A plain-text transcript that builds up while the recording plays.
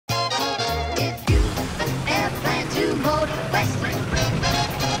road west.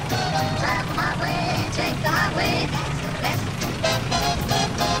 Travel my way, take the highway, that's the best.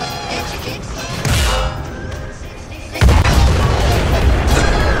 Get your kicks. 66.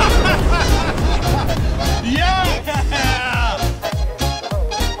 Yeah!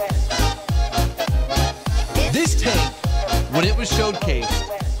 This tank, when it was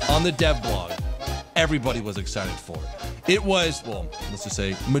showcased on the dev blog, everybody was excited for it. It was, well, let's just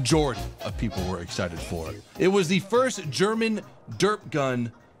say majority of people were excited for it. It was the first German derp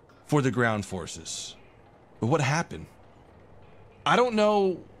gun for the ground forces. But what happened? I don't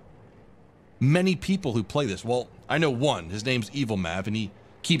know many people who play this. Well, I know one. His name's Evil Mav, and he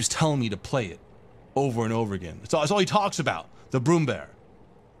keeps telling me to play it over and over again. That's all he talks about, the Broom Bear.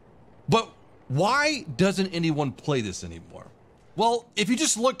 But why doesn't anyone play this anymore? Well, if you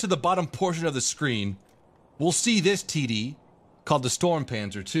just look to the bottom portion of the screen, we'll see this TD called the Storm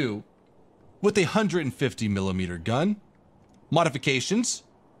Panzer II with a 150 millimeter gun, modifications,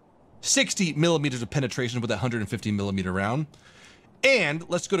 60 millimeters of penetration with a 150 millimeter round. And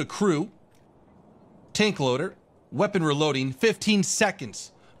let's go to crew, tank loader, weapon reloading, 15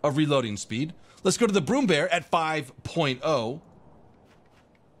 seconds of reloading speed. Let's go to the Broom Bear at 5.0,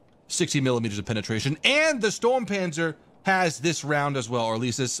 60 millimeters of penetration. And the Storm Panzer has this round as well, or at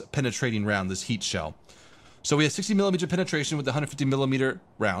least this penetrating round, this heat shell. So we have 60 millimeter penetration with the 150 millimeter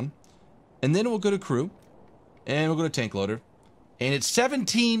round. And then we'll go to crew, and we'll go to tank loader, and it's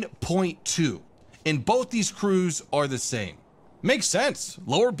 17.2. And both these crews are the same. Makes sense.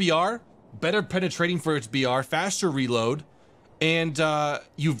 Lower BR, better penetrating for its BR, faster reload, and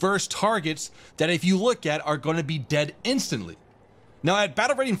you verse targets that if you look at are going to be dead instantly. Now at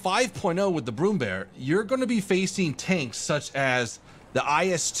battle rating 5.0 with the Broom Bear, you're going to be facing tanks such as the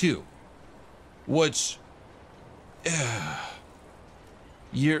IS-2, which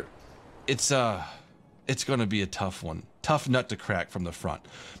it's going to be a tough one. Tough nut to crack from the front.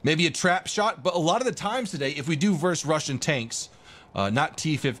 Maybe a trap shot, but a lot of the times today, if we do verse Russian tanks, not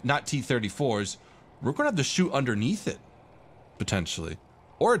T-34s, we're going to have to shoot underneath it, potentially.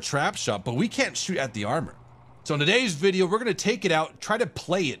 Or a trap shot, but we can't shoot at the armor. So in today's video, we're going to take it out, try to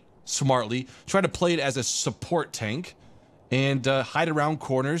play it smartly, try to play it as a support tank, and hide around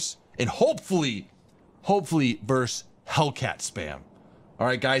corners, and hopefully verse Hellcat spam. All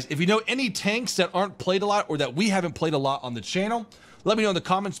right, guys, if you know any tanks that aren't played a lot or that we haven't played a lot on the channel, let me know in the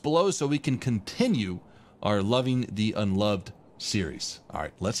comments below so we can continue our Loving the Unloved series. All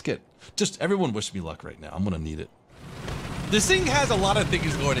right, let's get, just everyone wish me luck right now. I'm going to need it. This thing has a lot of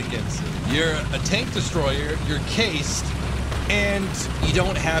things going against it. You're a tank destroyer, you're cased, and you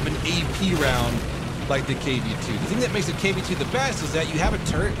don't have an AP round like the KV-2. The thing that makes the KV-2 the best is that you have a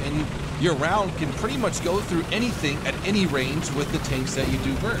turret and your round can pretty much go through anything at any range with the tanks that you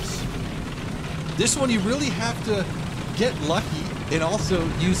do verse. This one you really have to get lucky and also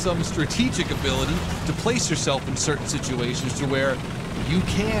use some strategic ability to place yourself in certain situations to where you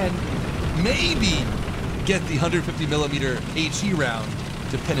can maybe get the 150 millimeter HE round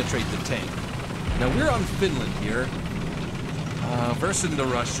to penetrate the tank. Now we're on Finland here, versing the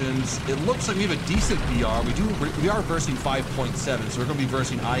Russians. It looks like we have a decent BR. We are versing 5.7, so we're going to be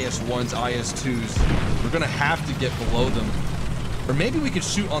versing IS-1s, IS-2s. We're going to have to get below them, or maybe we could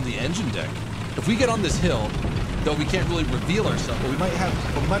shoot on the engine deck. If we get on this hill, though we can't really reveal ourselves, but we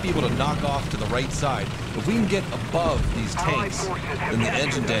might be able to knock off to the right side. If we can get above these tanks, then the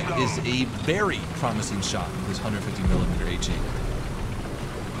engine deck is a very promising shot with this 150 millimeter HE.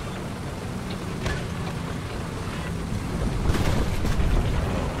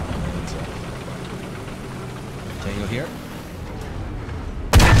 Tango here.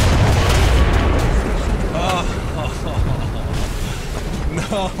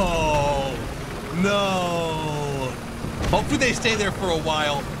 Oh, no. Hopefully they stay there for a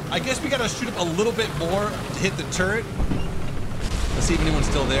while. I guess we gotta shoot up a little bit more to hit the turret. Let's see if anyone's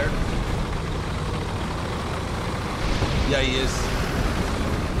still there. Yeah, he is.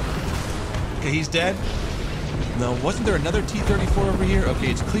 Okay, he's dead. No, wasn't there another T-34 over here?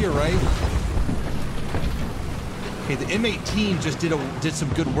 Okay, it's clear, right? Okay, the M18 just did some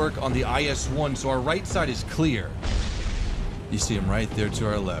good work on the IS-1, so our right side is clear. You see him right there to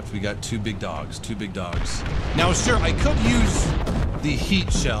our left. We got two big dogs. Now, sure, I could use the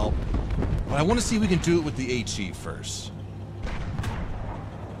heat shell, but I want to see if we can do it with the HE first.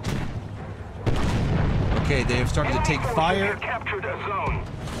 Okay, they have started to take fire.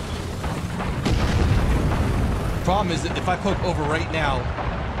 Problem is that if I poke over right now,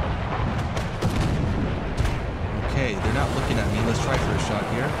 okay, they're not looking at me. Let's try for a shot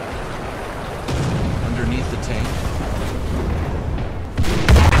here. Underneath the tank.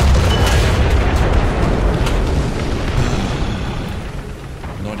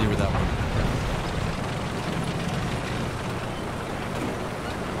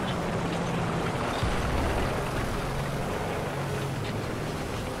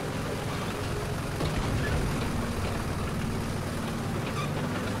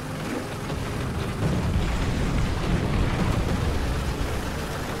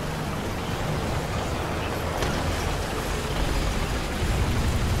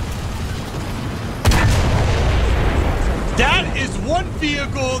 one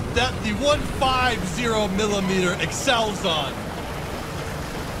vehicle that the 150mm excels on.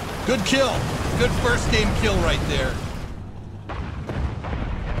 Good kill. Good first game kill right there.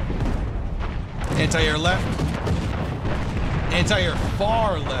 Anti-air left. Anti-air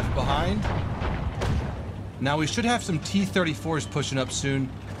far left behind. Now we should have some T-34s pushing up soon.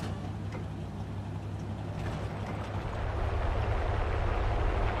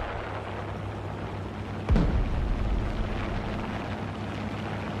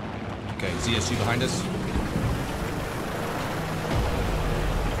 Okay, ZSG behind us.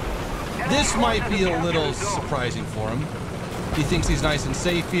 This might be a little surprising for him. He thinks he's nice and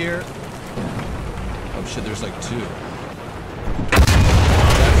safe here. Oh shit, there's like two.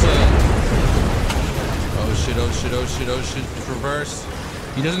 That's a... Oh shit, oh shit, oh shit, oh shit. Just reverse.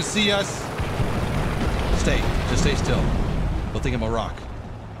 He doesn't see us. Stay. Just stay still. He'll think I'm a rock.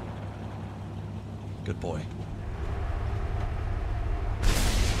 Good boy.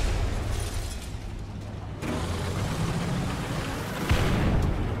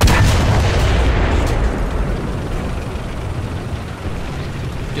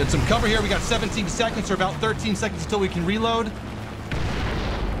 Get some cover here. We got 17 seconds or about 13 seconds until we can reload.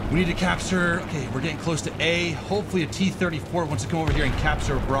 We need to capture, okay, we're getting close to A. Hopefully a T-34 wants to come over here and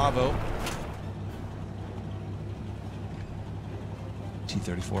capture Bravo.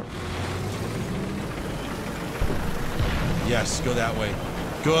 T-34. Yes, go that way.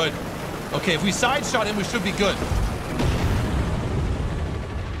 Good. Okay, if we side shot him, we should be good. Fuck.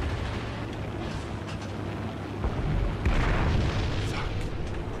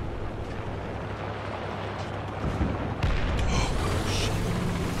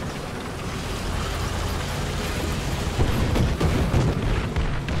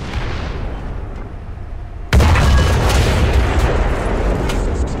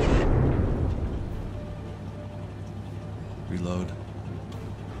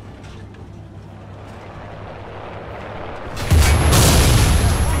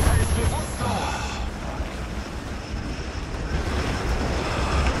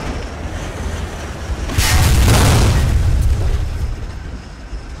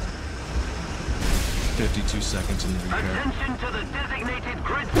 52 seconds in the repair. Attention to the designated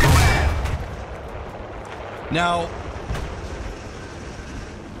grid square. Now,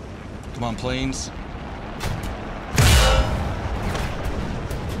 come on, planes.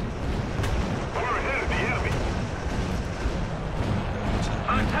 We're ahead of the enemy.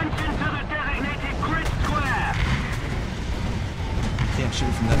 Attention to the designated grid square. Can't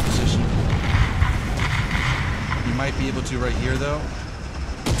shoot from that position. You might be able to right here, though.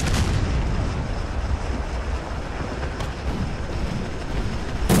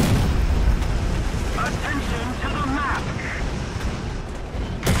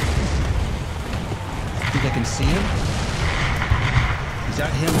 I can see him. Is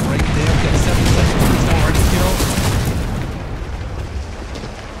that him right there? We got 7 seconds. He's not already killed.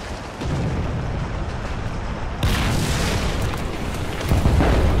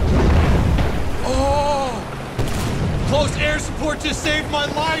 Oh! Close air support just saved my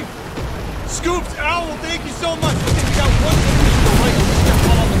life. Scoops Owl, thank you so much. Okay, we got one enemy to the right. Let's get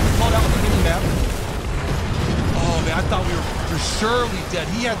called out on the mini map. Oh man, I thought we were for surely dead.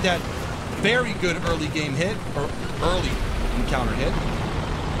 He had that very good early game hit, or early encounter hit.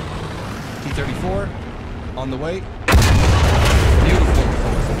 T-34 on the way. Beautiful.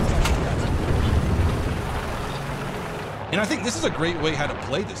 And I think this is a great way how to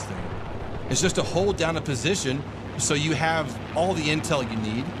play this thing. It's just to hold down a position so you have all the intel you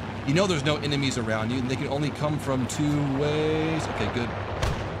need. You know there's no enemies around you, and they can only come from 2 ways. Okay, good.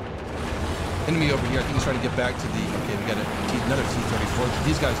 Enemy over here. I think he's trying to get back to the... Okay, we got another T-34.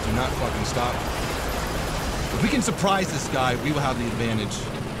 These guys do not fucking stop. If we can surprise this guy, we will have the advantage.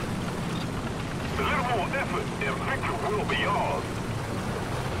 A little more effort, and victory will be ours.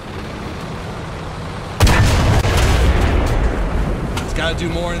 It's got to do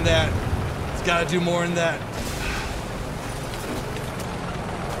more than that. It's got to do more than that.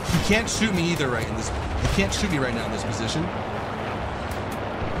 He can't shoot me either right in this... He can't shoot me right now in this position.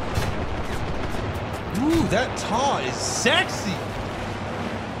 Ooh, that taw is sexy.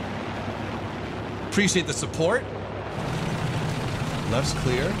 Appreciate the support. Left's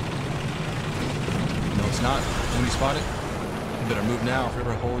clear. No, it's not. When you spot it, you better move now. If you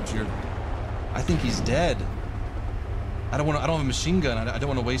ever hold your... I think he's dead. I don't have a machine gun. I don't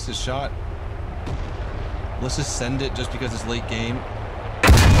want to waste his shot. Let's just send it just because it's late game.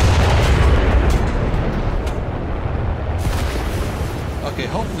 Okay,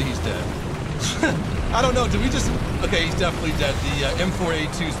 hopefully he's dead. I don't know, did we just... Okay, he's definitely dead. The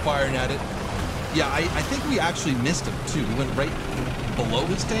M4A2's firing at it. Yeah, I think we actually missed him too. We went right below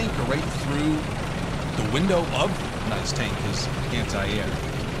his tank or right through the window of his tank, his anti-air.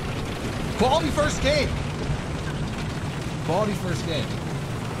 Quality first game. Quality first game.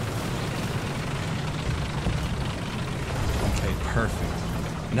 Okay,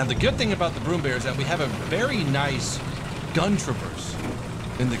 perfect. Now the good thing about the Broom Bear is that we have a very nice gun traverse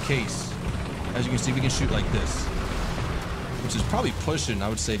in the case. As you can see, we can shoot like this, which is probably pushing, I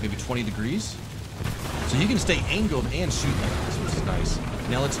would say, maybe 20 degrees. So you can stay angled and shoot like this, which is nice.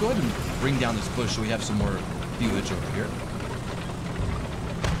 Now let's go ahead and bring down this bush so we have some more viewage over here.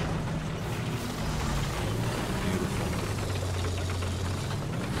 Beautiful.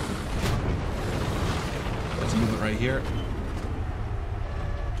 Let's move it right here.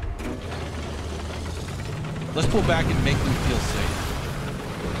 Let's pull back and make them feel safe.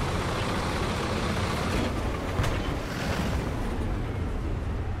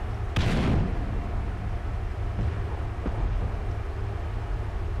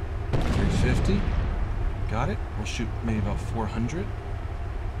 Got it. We'll shoot maybe about 400.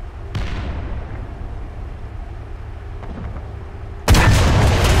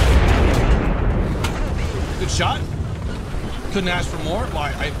 Good shot. Couldn't ask for more. Well,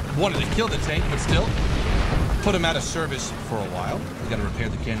 I wanted to kill the tank, but still. Put him out of service for a while. We got to repair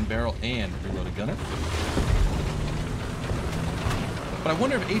the cannon barrel and reload a gunner. But I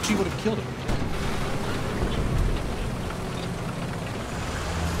wonder if HE would have killed him.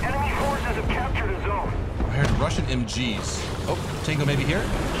 Enemy forces have captured a zone. I heard Russian MGs. Oh, Tango maybe here.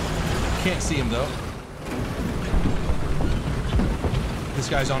 Can't see him though. This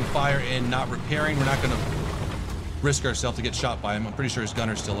guy's on fire and not repairing. We're not gonna risk ourselves to get shot by him. I'm pretty sure his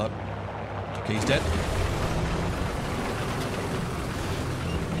gunner's still up. Okay, he's dead.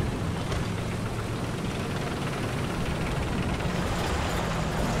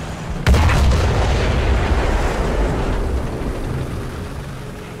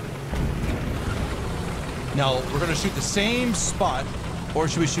 Now, we're going to shoot the same spot, or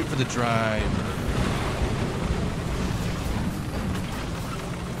should we shoot for the driver?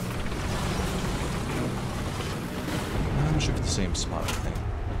 I'm going to shoot for the same spot, I think.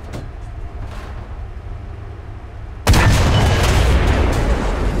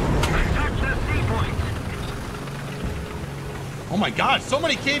 Oh my god, so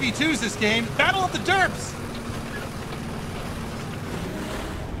many KV2s this game! Battle of the derps!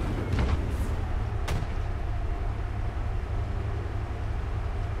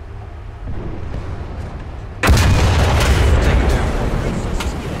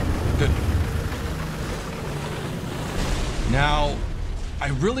 Now, I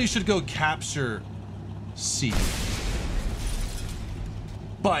really should go capture C.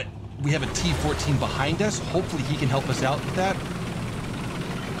 But we have a T-14 behind us. Hopefully he can help us out with that.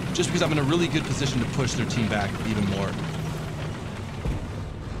 Just because I'm in a really good position to push their team back even more.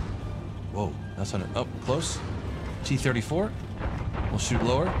 Whoa, that's on it. Up close. T-34. We'll shoot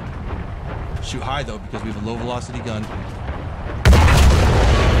lower. Shoot high though, because we have a low velocity gun.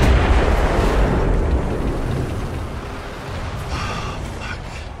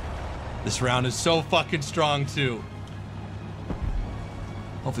 This round is so fucking strong too.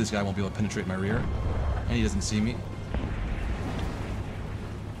 Hopefully this guy won't be able to penetrate my rear. And he doesn't see me.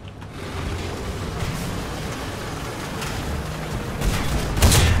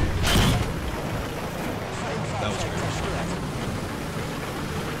 That was great.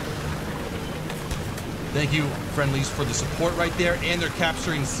 Thank you, friendlies, for the support right there. And they're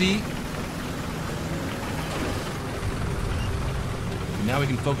capturing C. Now we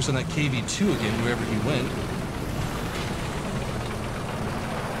can focus on that KV2 again, wherever he went.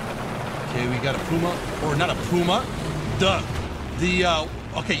 Okay, we got a Puma, or not a Puma.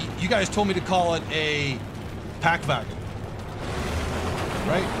 Okay, you guys told me to call it a pack wagon,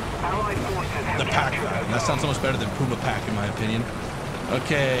 right? The pack wagon. That sounds so much better than Puma pack, in my opinion.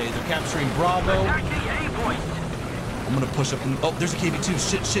 Okay, they're capturing Bravo. I'm gonna push up. Oh, there's a KV2.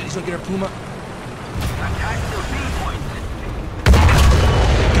 Shit, he's gonna get our Puma.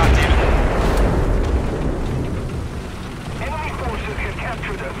 God damn it. Enemy forces have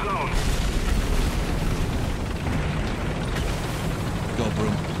captured that zone. Go,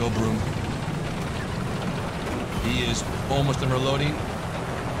 Broom. Go, Broom. He is almost done reloading.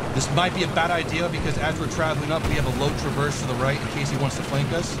 This might be a bad idea because as we're traveling up, we have a low traverse to the right in case he wants to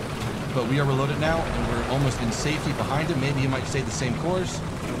flank us. But we are reloaded now, and we're almost in safety behind him. Maybe he might stay the same course.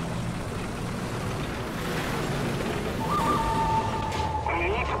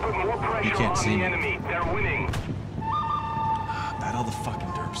 You can't see me. Enemy. They're winning. Battle the fucking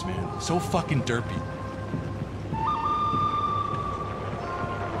derps, man. So fucking derpy.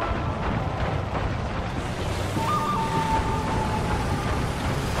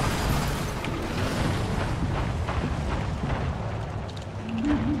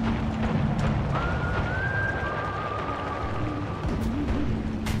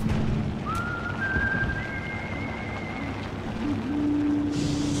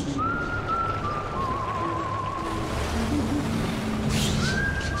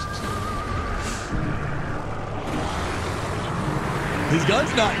 His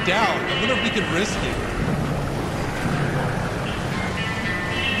gun's not down. I wonder if we can risk it.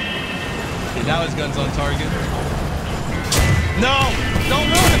 Okay, now his gun's on target. No! Don't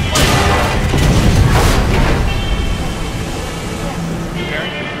ruin it, please! Repair.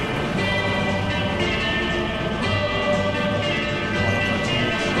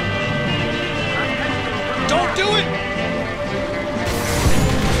 Don't do it!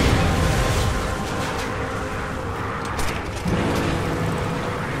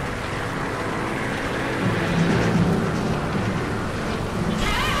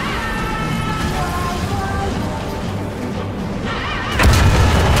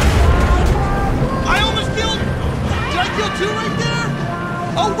 I almost killed! Did I kill two right there?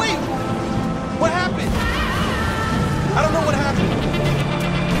 Oh, wait! What happened? I don't know what happened.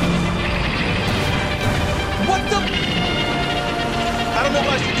 What the? I don't know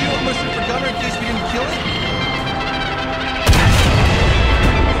what I should do. I'm gonna shoot for gunner in case we didn't kill it.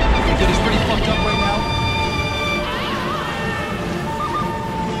 Okay, good. It's pretty fucked up right now.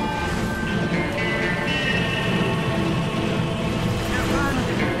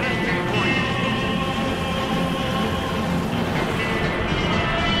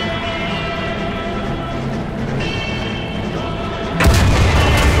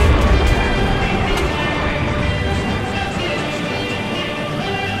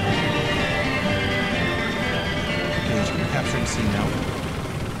 Capturing scene now.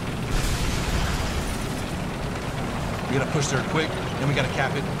 We gotta push there quick, then we gotta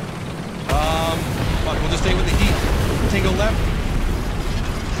cap it. Fuck, we'll just stay with the heat. Tango left.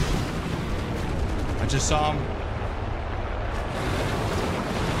 I just saw him.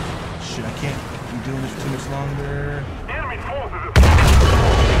 Shit, I can't be doing this too much longer. Enemy forces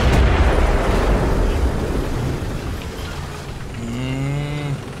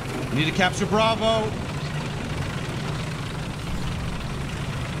We need to capture Bravo.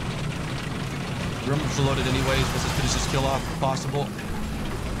 Rooms are loaded anyways. Let's just finish this kill off if possible.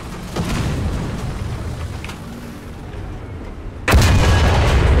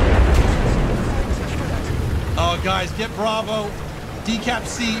 Oh, guys, get Bravo. Decap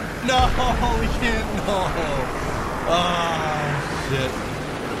C. No, we can't. No. Oh, shit.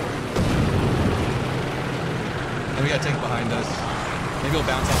 And we got a tank behind us. Maybe we'll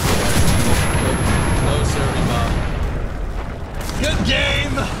bounce off the No, sir, Good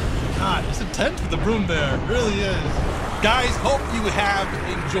game. God, it's intense with the broom bear. It really is. Guys, hope you have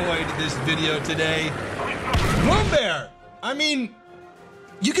enjoyed this video today. Broom bear! I mean,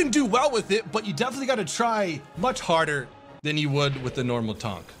 you can do well with it, but you definitely got to try much harder than you would with the normal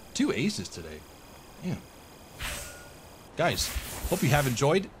tonk. 2 aces today. Yeah. Guys, hope you have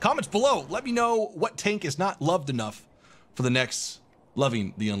enjoyed. Comments below. Let me know what tank is not loved enough for the next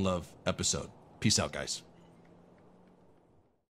Loving the Unloved episode. Peace out, guys.